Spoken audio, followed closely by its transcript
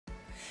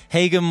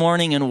Hey, good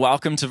morning and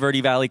welcome to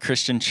Verde Valley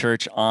Christian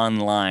Church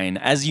online.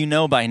 As you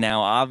know by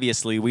now,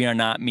 obviously, we are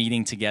not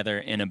meeting together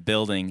in a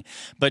building,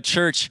 but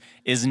church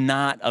is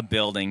not a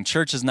building.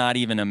 Church is not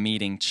even a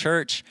meeting.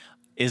 Church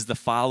is the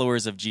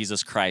followers of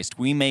Jesus Christ.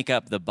 We make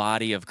up the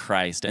body of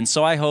Christ. And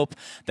so I hope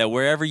that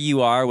wherever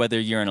you are, whether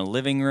you're in a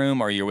living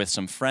room or you're with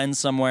some friends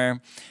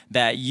somewhere,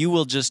 that you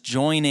will just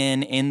join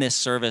in this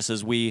service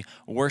as we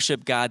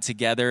worship God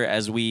together,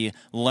 as we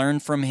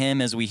learn from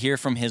Him, as we hear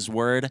from His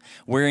Word.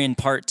 We're in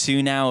part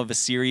 2 now of a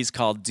series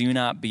called Do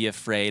Not Be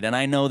Afraid. And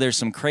I know there's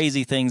some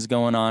crazy things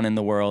going on in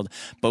the world,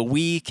 but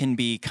we can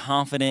be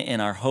confident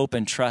in our hope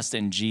and trust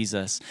in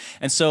Jesus.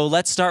 And so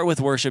let's start with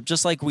worship,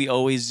 just like we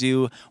always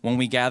do when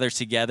we gather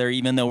together.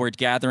 Even though we're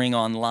gathering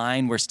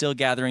online, we're still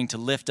gathering to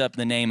lift up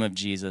the name of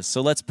Jesus.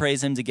 So let's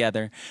praise Him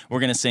together.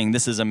 We're going to sing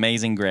This Is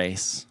Amazing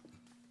Grace.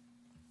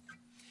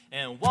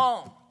 And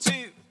 1, 2,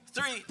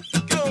 3,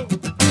 go!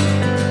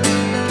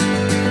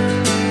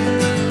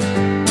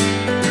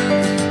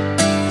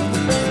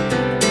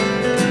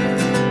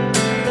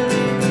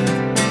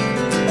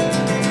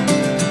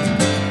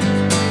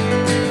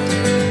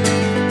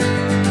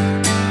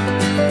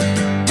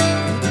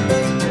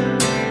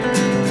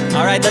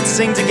 All right, let's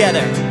sing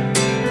together.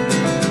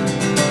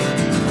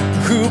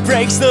 Who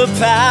breaks the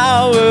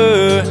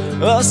power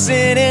of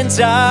sin and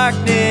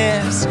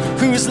darkness,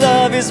 whose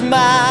love is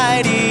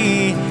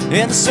mighty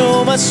and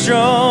so much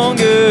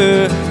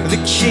stronger, the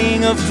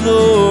King of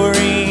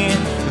glory,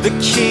 the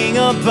King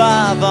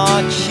above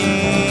all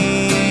kings,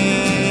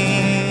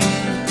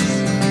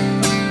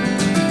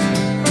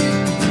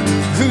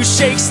 who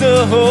shakes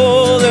the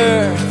whole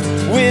earth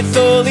with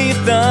holy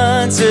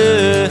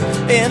thunder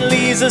and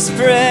leaves us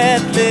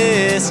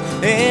breathless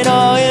and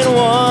awe and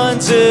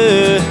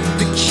wonder,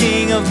 the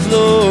King of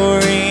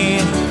glory,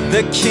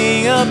 the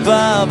King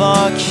above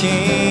all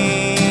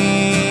kings.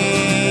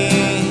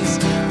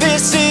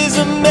 This is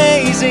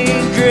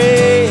amazing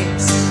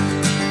grace.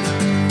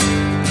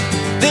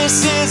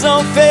 This is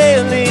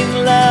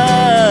unfailing love,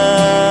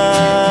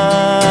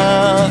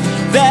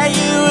 that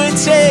you would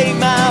take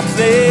my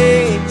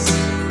place,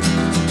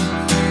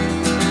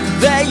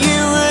 that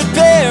you would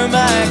bear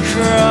my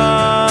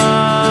cross.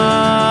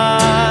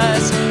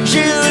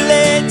 You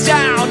laid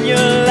down your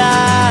life,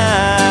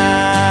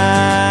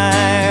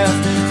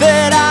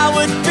 that I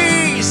would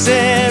be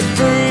set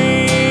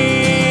free.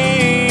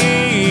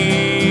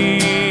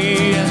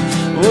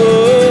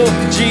 Oh,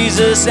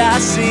 Jesus, I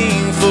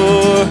sing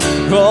for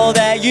all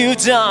that you've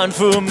done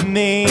for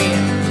me.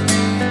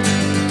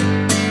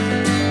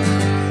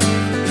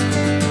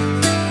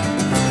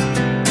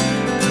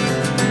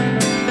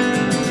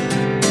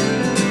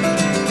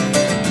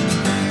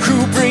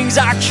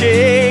 Our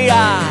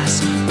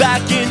chaos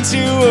back into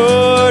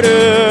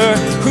order,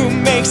 who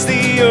makes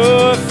the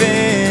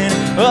orphan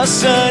a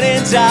son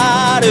and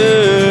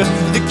daughter,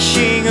 the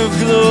King of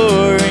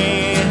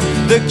glory,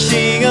 the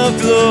King of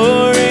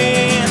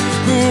glory,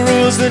 who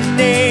rules the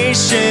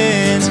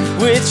nations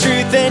with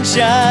truth and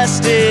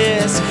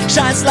justice,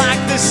 shines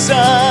like the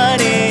sun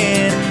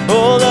in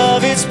all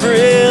of its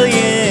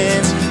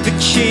brilliance, the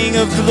King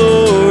of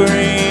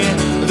glory,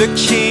 the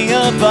King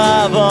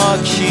above all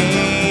kings.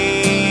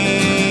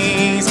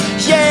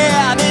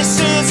 Yeah, this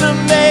is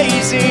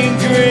amazing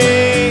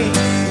grace.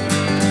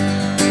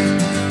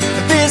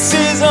 This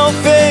is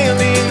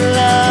unfailing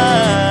love,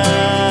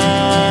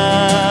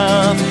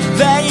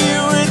 that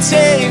you would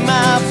take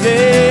my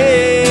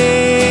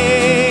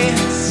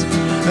place,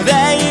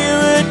 that you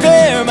would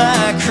bear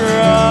my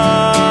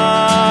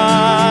cross.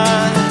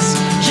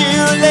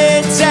 You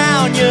laid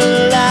down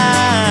your life,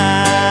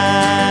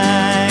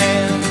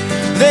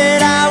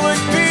 that I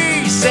would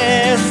be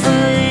set free.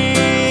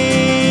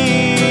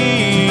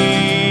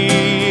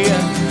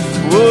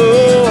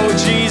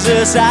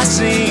 I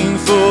sing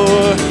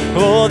for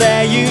all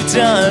that you've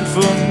done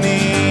for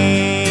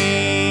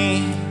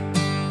me.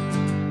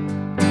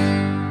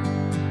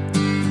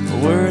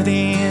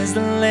 Worthy is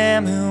the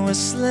Lamb who was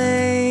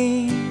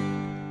slain.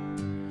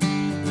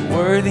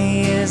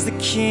 Worthy is the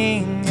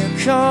King who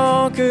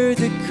conquered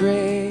the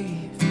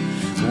grave.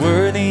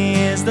 Worthy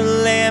is the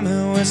Lamb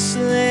who was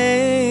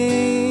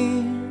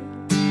slain.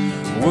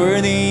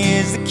 Worthy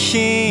is the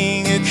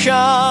King who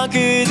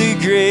conquered the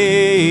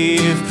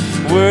grave.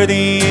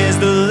 Worthy is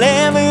the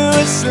Lamb who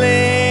was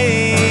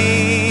slain.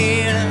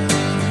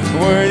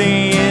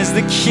 Worthy is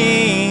the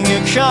King who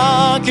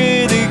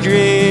conquered the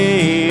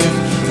grave.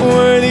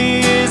 Worthy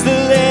is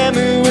the Lamb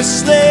who was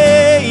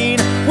slain.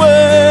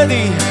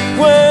 Worthy,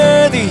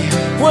 worthy,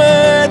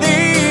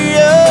 worthy.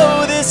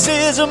 Oh, this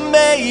is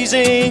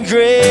amazing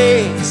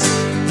grace.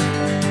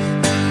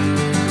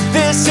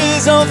 This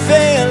is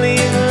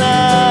unfailing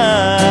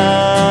love,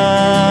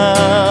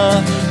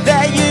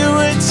 that you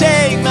would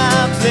take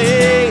my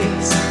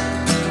place,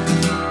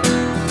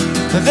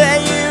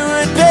 that you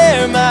would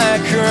bear my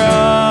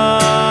cross.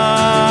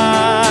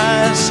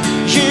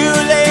 You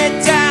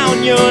laid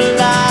down your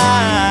life,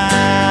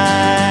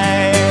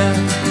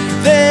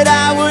 that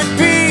I would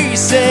be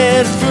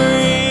set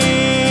free.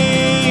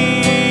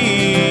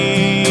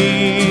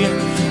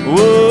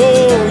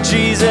 Oh,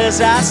 Jesus,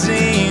 Jesus I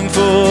sing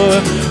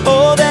for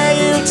all that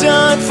you've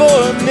done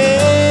for me.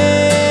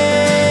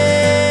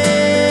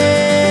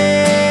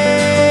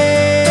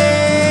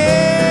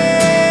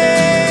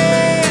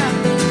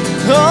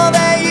 All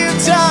that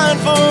you've done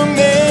for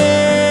me.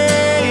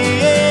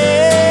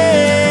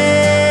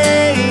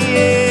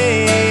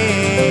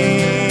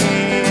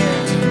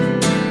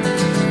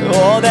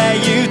 All that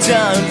you've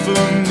done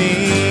for me.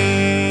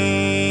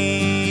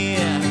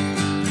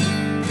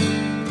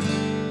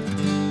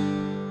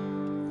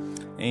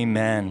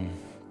 Amen.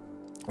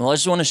 Well, I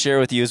just want to share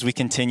with you as we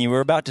continue. We're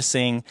about to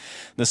sing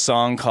the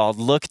song called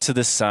Look to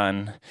the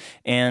Sun.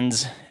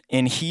 And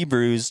in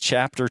Hebrews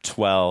chapter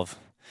 12,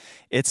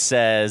 it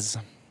says,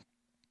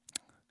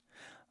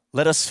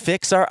 let us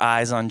fix our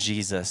eyes on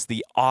Jesus,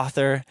 the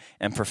author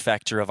and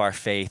perfecter of our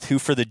faith, who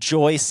for the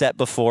joy set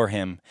before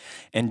him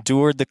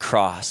endured the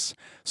cross,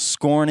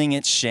 scorning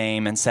its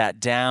shame, and sat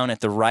down at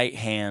the right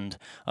hand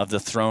of the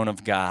throne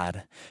of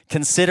God.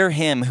 Consider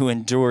him who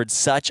endured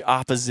such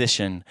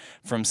opposition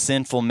from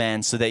sinful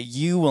men, so that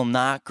you will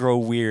not grow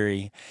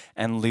weary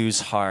and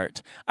lose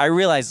heart. I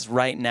realize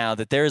right now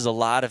that there is a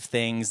lot of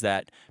things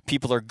that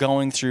people are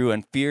going through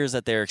and fears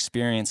that they're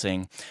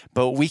experiencing,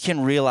 but we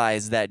can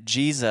realize that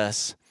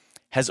Jesus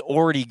has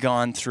already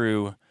gone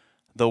through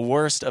the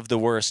worst of the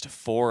worst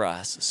for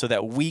us so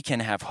that we can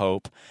have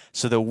hope,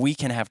 so that we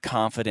can have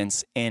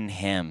confidence in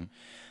him.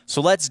 So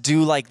let's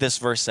do like this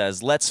verse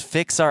says. Let's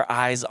fix our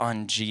eyes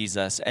on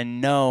Jesus and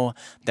know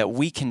that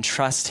we can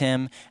trust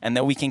him and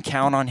that we can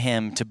count on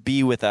him to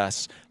be with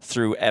us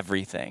through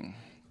everything.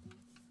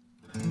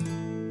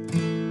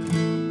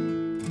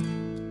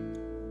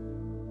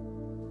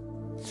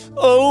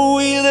 Oh,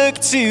 we look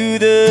to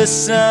the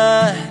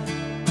sun,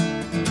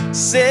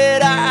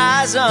 set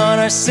our eyes on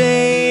our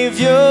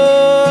Savior,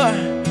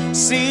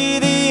 see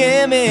the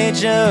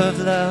image of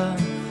love,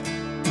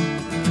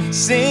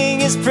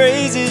 sing his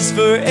praises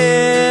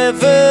forever.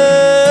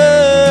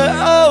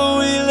 Oh,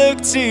 we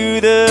look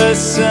to the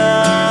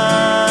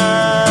sun.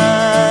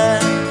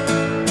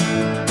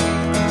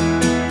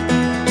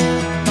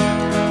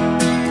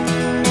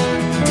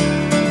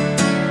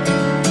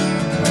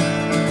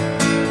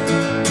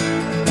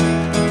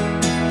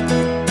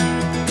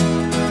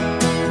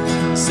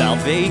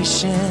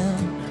 Salvation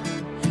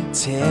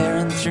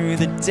tearing through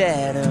the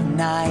dead of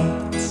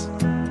night.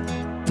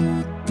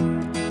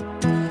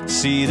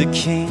 See the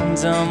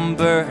kingdom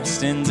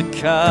burst into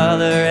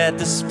color at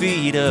the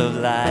speed of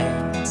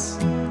light.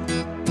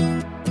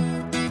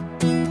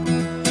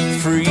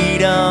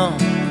 Freedom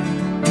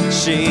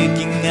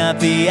shaking up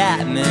the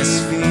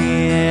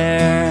atmosphere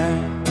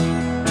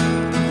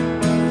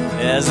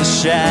as the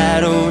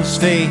shadows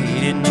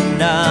fade into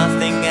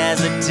nothing as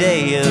the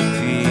day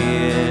appears.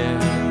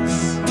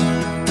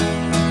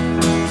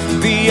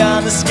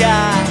 Beyond the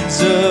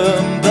skies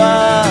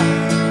above,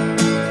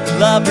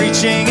 love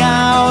reaching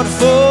out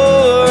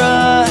for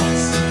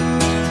us,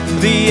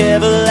 the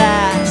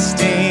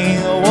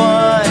everlasting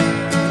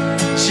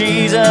one,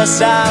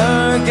 Jesus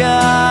our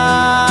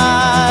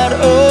God.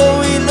 Oh,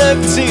 we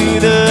look to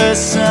the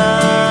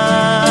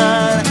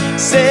sun,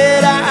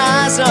 set our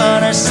eyes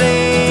on our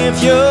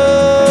Savior,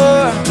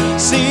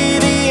 see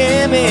the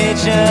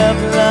image of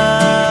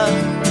love,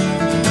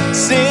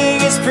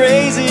 sing his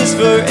praises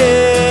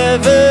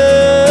forever.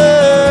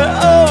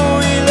 Oh,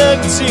 we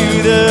look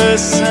to the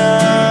sun.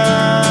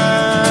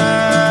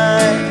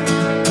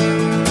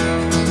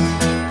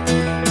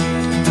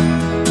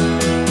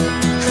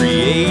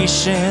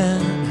 Creation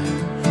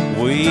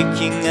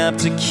waking up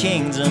to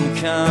kingdom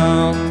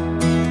come.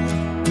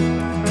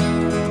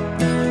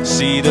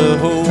 See the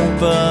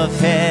hope of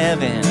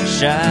heaven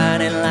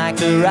shining like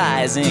the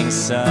rising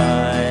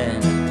sun.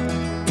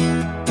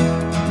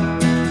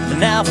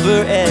 Now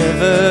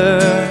forever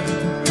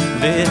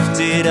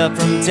lifted up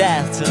from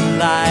death to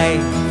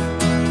life.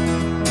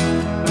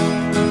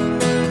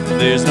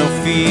 There's no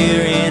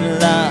fear in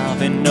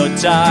love and no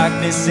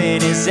darkness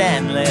in his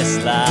endless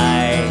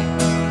light.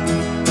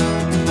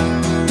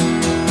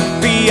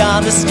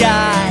 Beyond the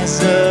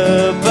skies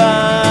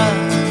above,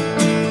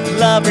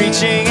 love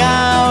reaching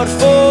out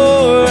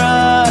for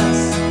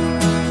us,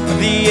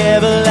 the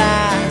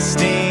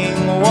everlasting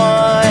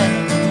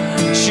one,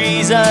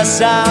 Jesus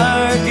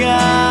our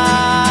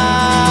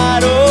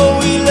God. Oh,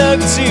 we look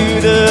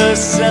to the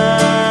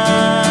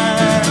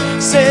sun,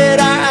 set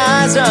our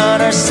eyes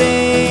on our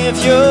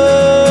Savior,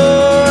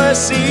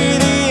 see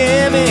the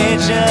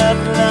image of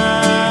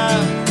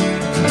love,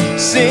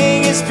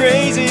 sing his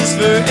praises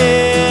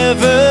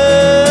forever.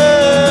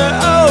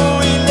 Oh,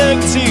 we look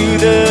to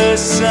the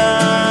sun,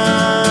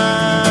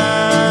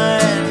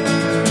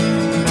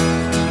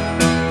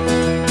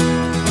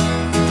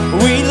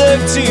 we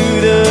look to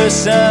the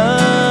sun,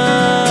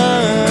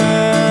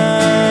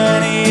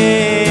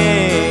 yeah.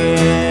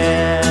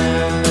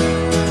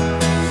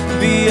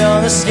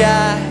 Beyond the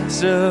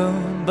skies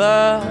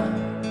above,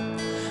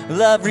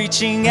 love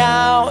reaching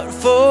out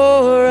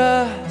for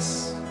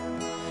us,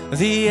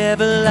 the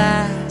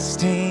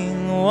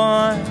everlasting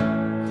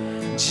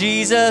one,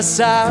 Jesus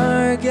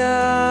our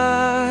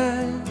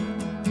God.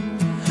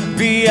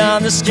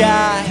 beyond the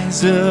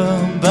skies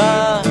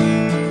above.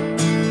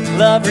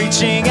 Love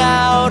reaching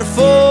out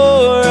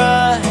for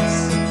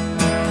us,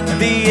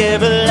 the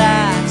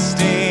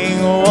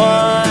everlasting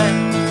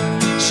one,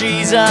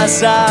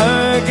 Jesus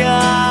our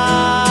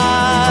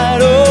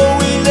God. Oh,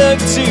 we look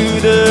to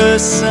the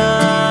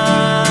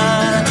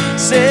sun,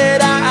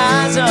 set our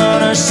eyes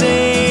on our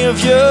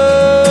Savior,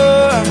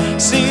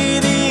 see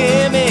the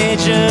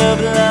image of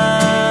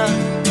love,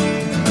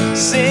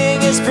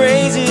 sing His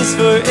praises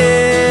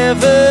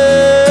forever.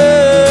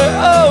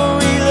 Oh,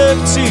 we look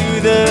to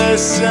the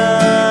sun,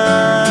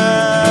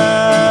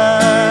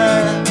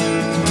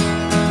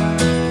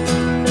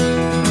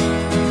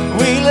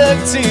 we look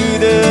to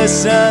the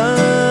sun,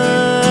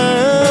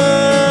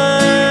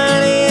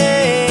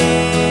 yeah,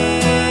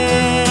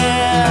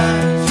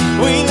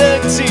 we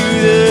look to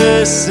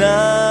the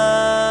sun.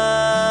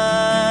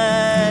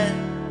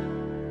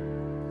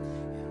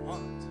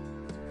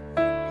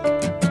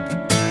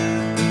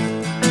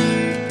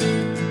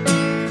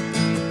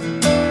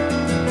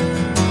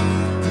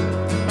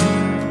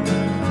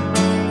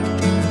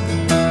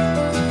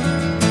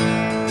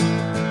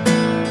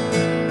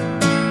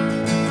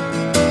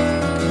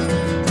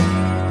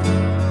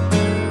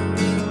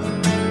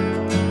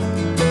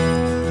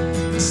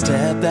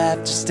 Step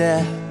after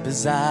step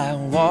as I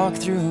walk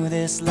through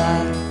this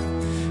life,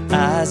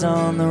 eyes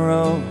on the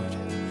road,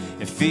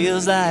 it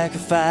feels like a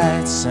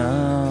fight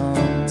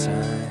sometimes.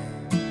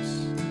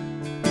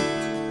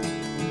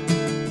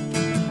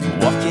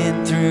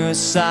 Walking through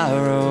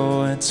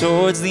sorrow and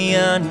towards the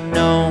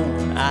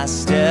unknown, I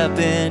step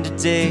into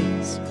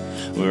days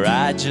where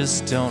I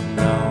just don't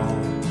know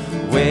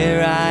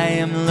where I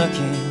am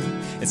looking.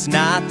 It's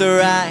not the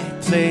right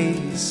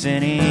place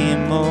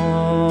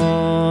anymore.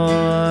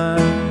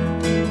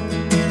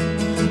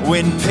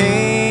 When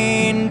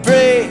pain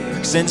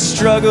breaks and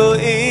struggle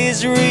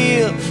is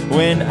real,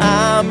 when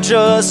I'm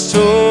just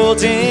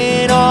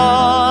holding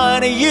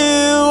on,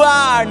 you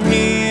are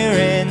near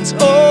and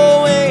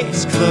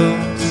always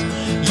close.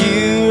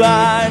 You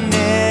are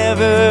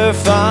never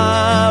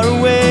far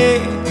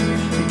away.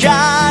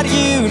 God,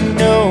 you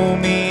know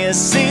me, I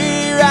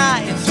see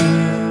right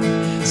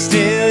through.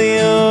 Still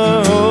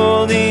you're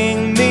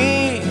holding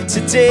me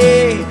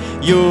today.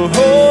 You're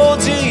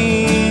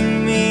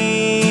holding me,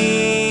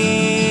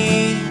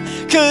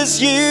 'cause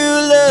you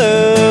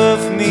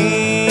love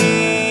me.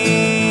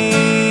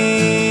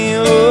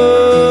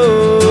 Oh,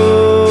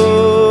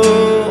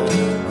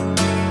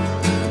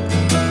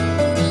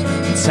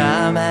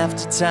 time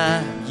after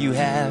time you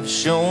have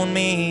shown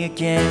me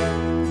again,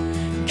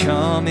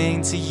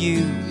 coming to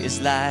you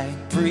is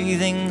like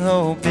breathing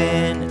hope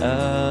in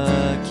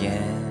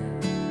again.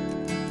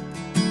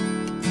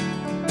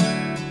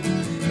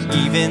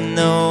 Even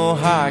though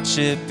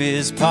hardship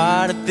is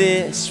part of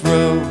this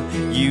road,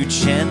 you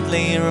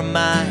gently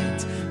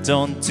remind,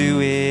 don't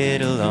do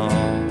it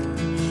alone.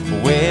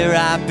 Where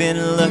I've been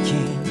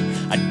looking,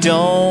 I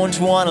don't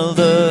want to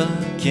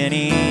look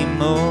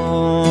anymore.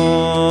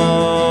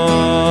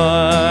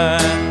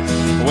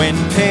 When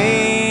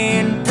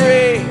pain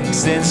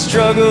breaks and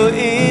struggle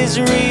is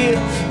real,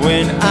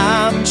 when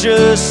I'm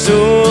just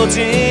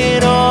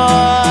holding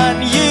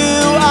on,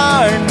 you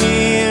are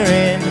near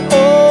and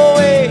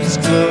always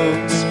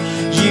close.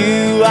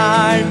 You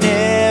are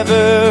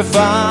never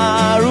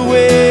far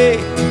away.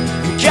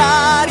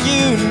 God,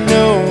 you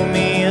know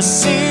me, I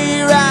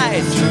see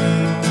right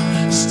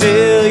through.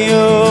 Still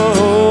you're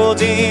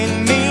holding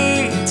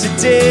me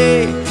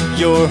today.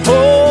 You're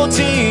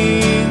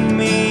holding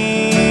me,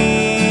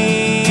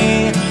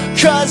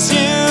 'cause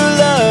you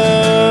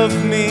love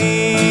me.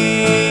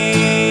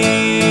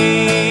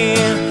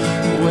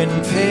 When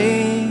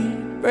pain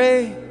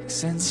breaks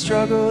and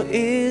struggle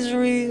is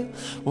real,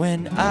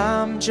 when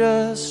I'm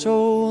just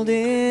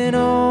holding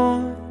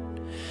on,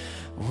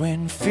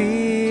 when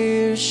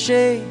fear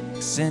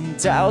shakes and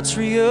doubts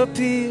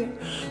reappear,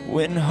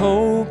 when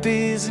hope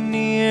is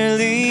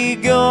nearly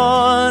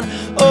gone,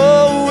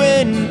 oh,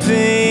 when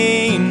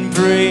pain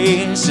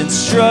breaks and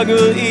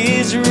struggle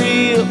is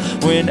real,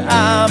 when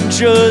I'm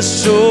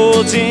just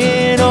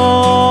holding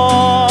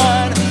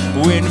on,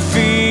 when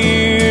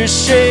fear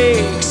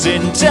shakes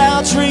and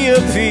doubts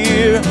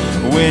reappear,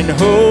 when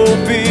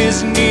hope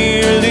is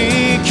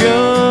nearly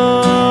gone,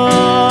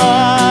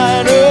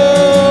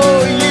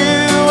 oh, you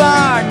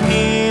are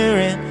near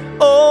and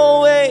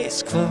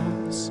always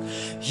close.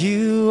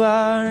 You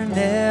are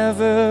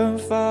never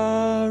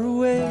far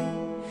away.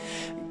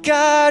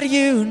 God,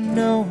 you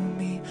know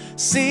me,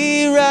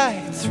 see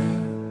right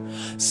through.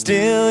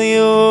 Still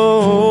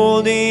you're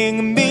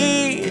holding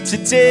me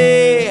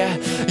today.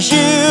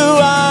 You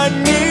are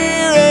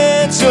near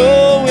and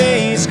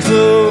always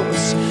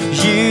close.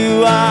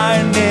 You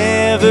are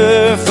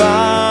never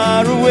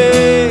far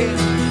away.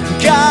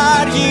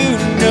 God, you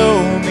know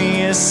me,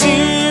 I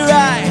see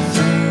right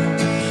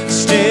through.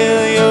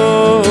 Still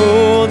you're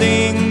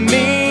holding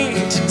me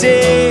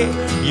today.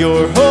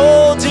 You're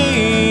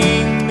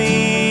holding me,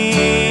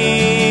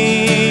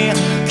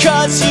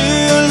 'cause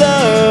you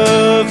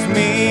love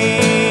me.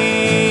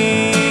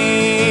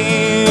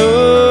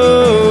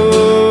 Oh.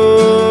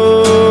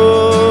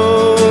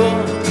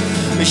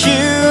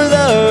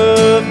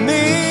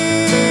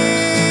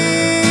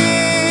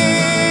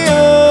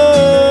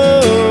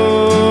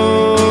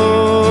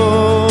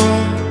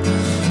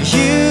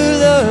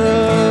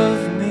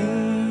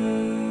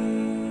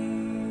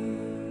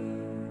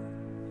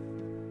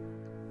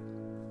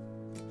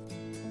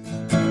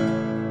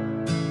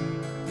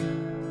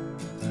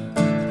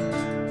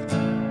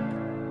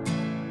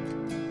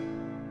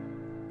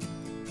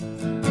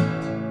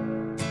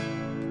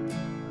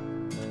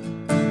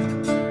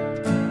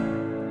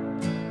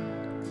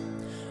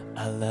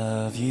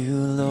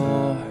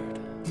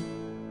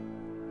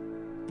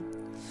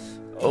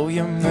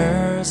 your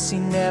mercy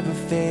never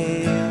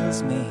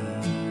fails me,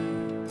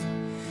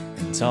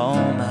 and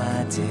all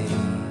my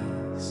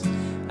days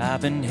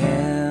I've been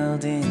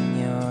held in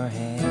your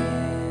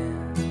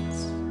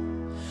hands.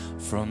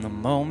 From the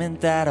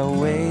moment that I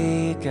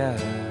wake up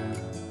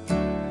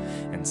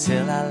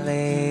until I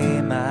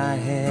lay my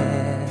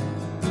head,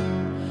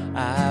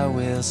 I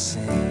will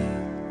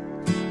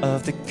sing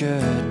of the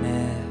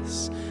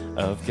goodness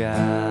of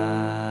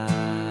God.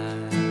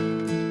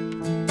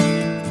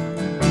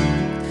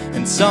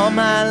 And all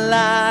my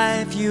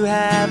life you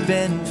have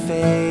been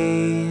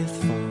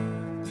faithful,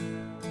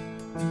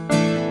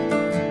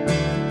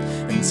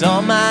 and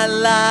all my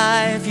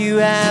life you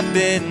have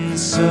been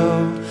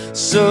so,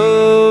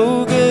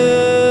 so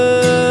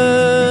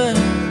good.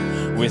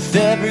 With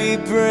every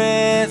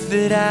breath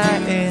that I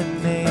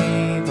am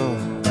able,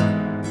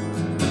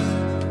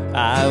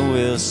 I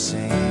will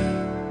sing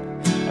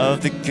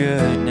of the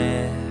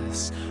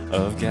goodness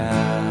of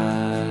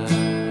God.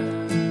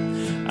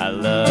 I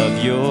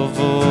love your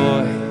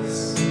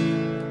voice.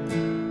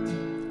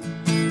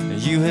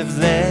 You have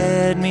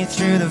led me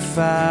through the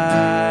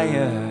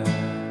fire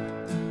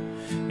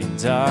in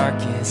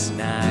darkest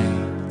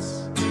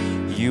nights.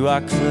 You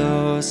are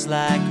close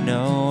like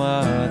no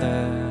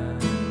other.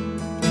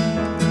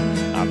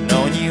 I've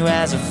known you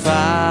as a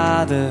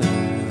father,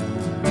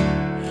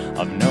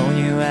 I've known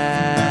you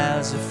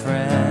as a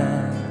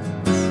friend.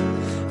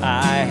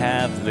 I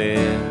have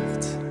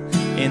lived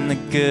in the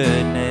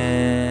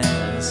goodness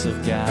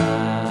of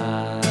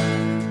God.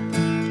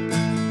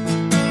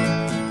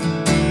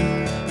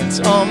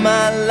 And all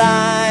my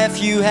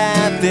life you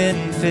have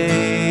been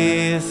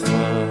faithful,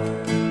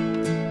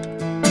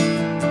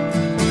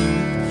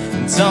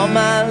 and all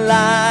my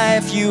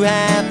life you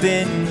have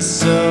been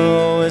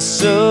so,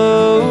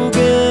 so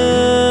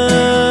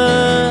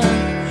good.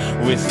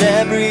 With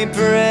every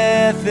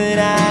breath that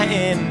I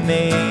am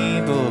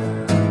able,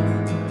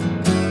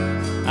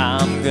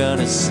 I'm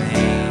gonna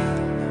sing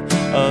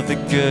of the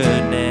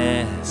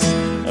goodness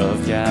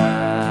of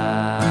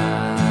God.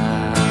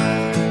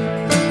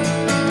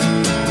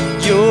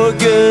 Your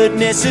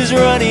goodness is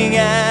running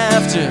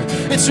after,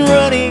 it's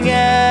running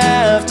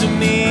after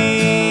me.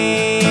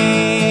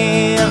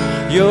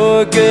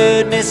 Your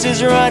goodness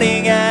is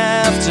running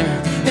after,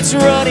 it's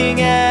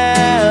running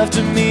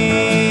after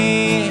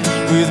me.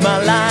 With my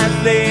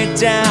life laid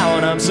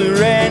down, I'm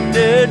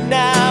surrendered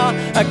now.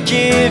 I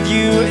give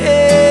you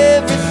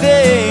everything,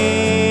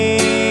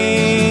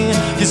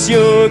 'cause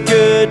your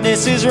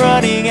goodness is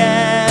running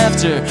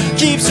after,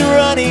 keeps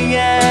running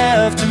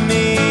after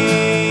me.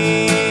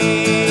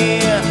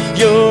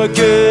 Your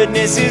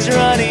goodness is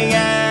running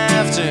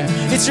after,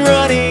 it's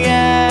running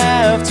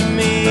after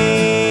me.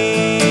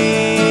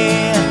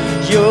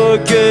 Your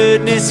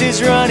goodness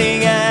is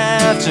running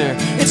after,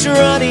 it's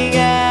running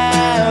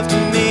after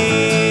me.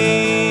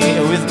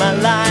 With my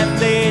life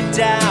laid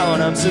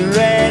down, I'm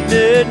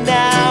surrendered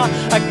now.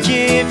 I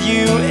give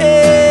you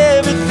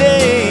everything,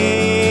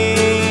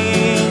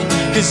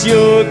 'cause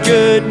your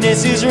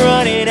goodness is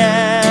running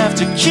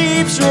after,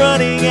 keeps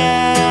running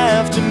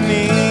after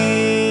me.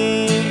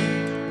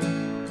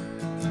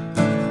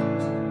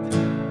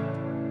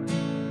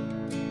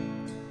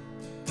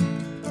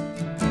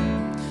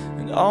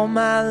 And all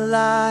my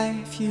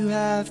life you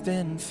have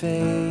been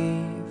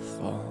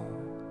faithful,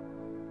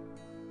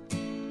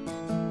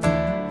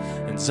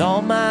 and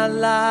all my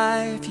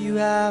life you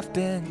have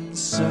been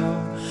so,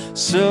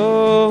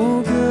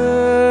 so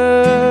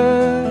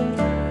good.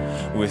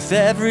 With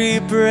every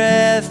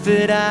breath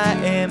that I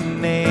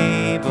am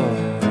able,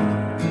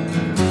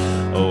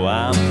 oh,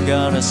 I'm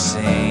gonna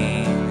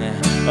sing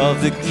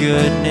of the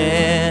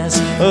goodness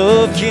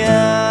of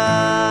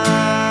God.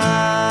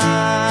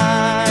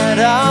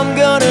 I'm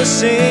gonna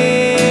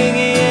sing,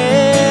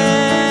 yeah.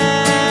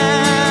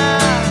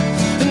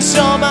 And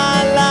all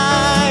my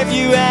life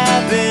you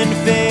have been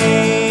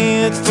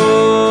faithful,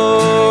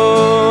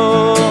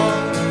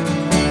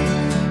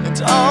 and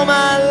all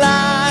my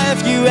life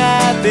you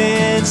have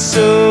been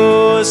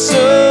so,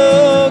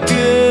 so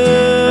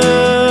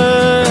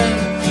good.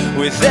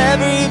 With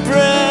every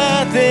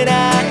breath that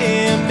I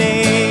am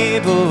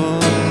able,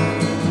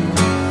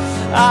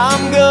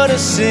 I'm gonna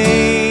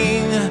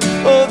sing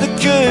of the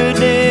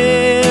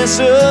goodness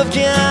of God.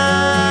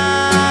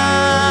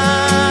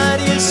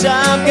 Yes,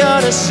 I'm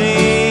gonna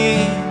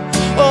sing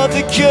of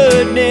the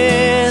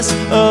goodness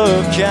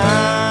of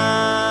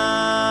God.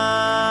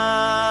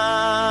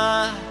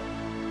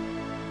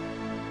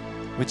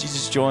 Would you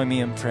just join me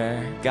in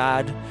prayer?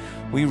 God,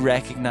 we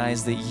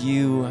recognize that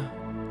you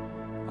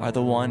are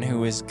the one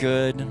who is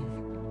good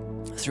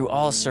through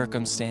all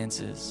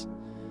circumstances.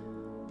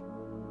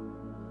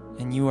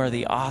 And you are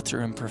the author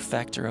and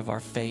perfecter of our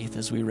faith,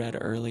 as we read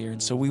earlier.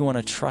 And so we want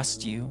to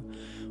trust you.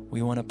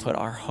 We want to put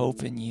our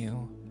hope in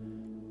you.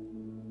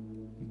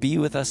 Be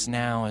with us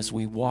now as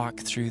we walk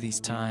through these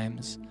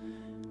times.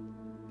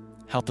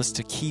 Help us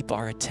to keep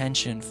our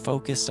attention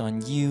focused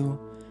on you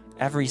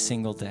every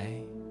single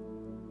day.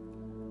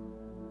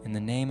 In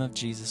the name of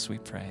Jesus we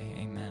pray,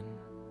 amen.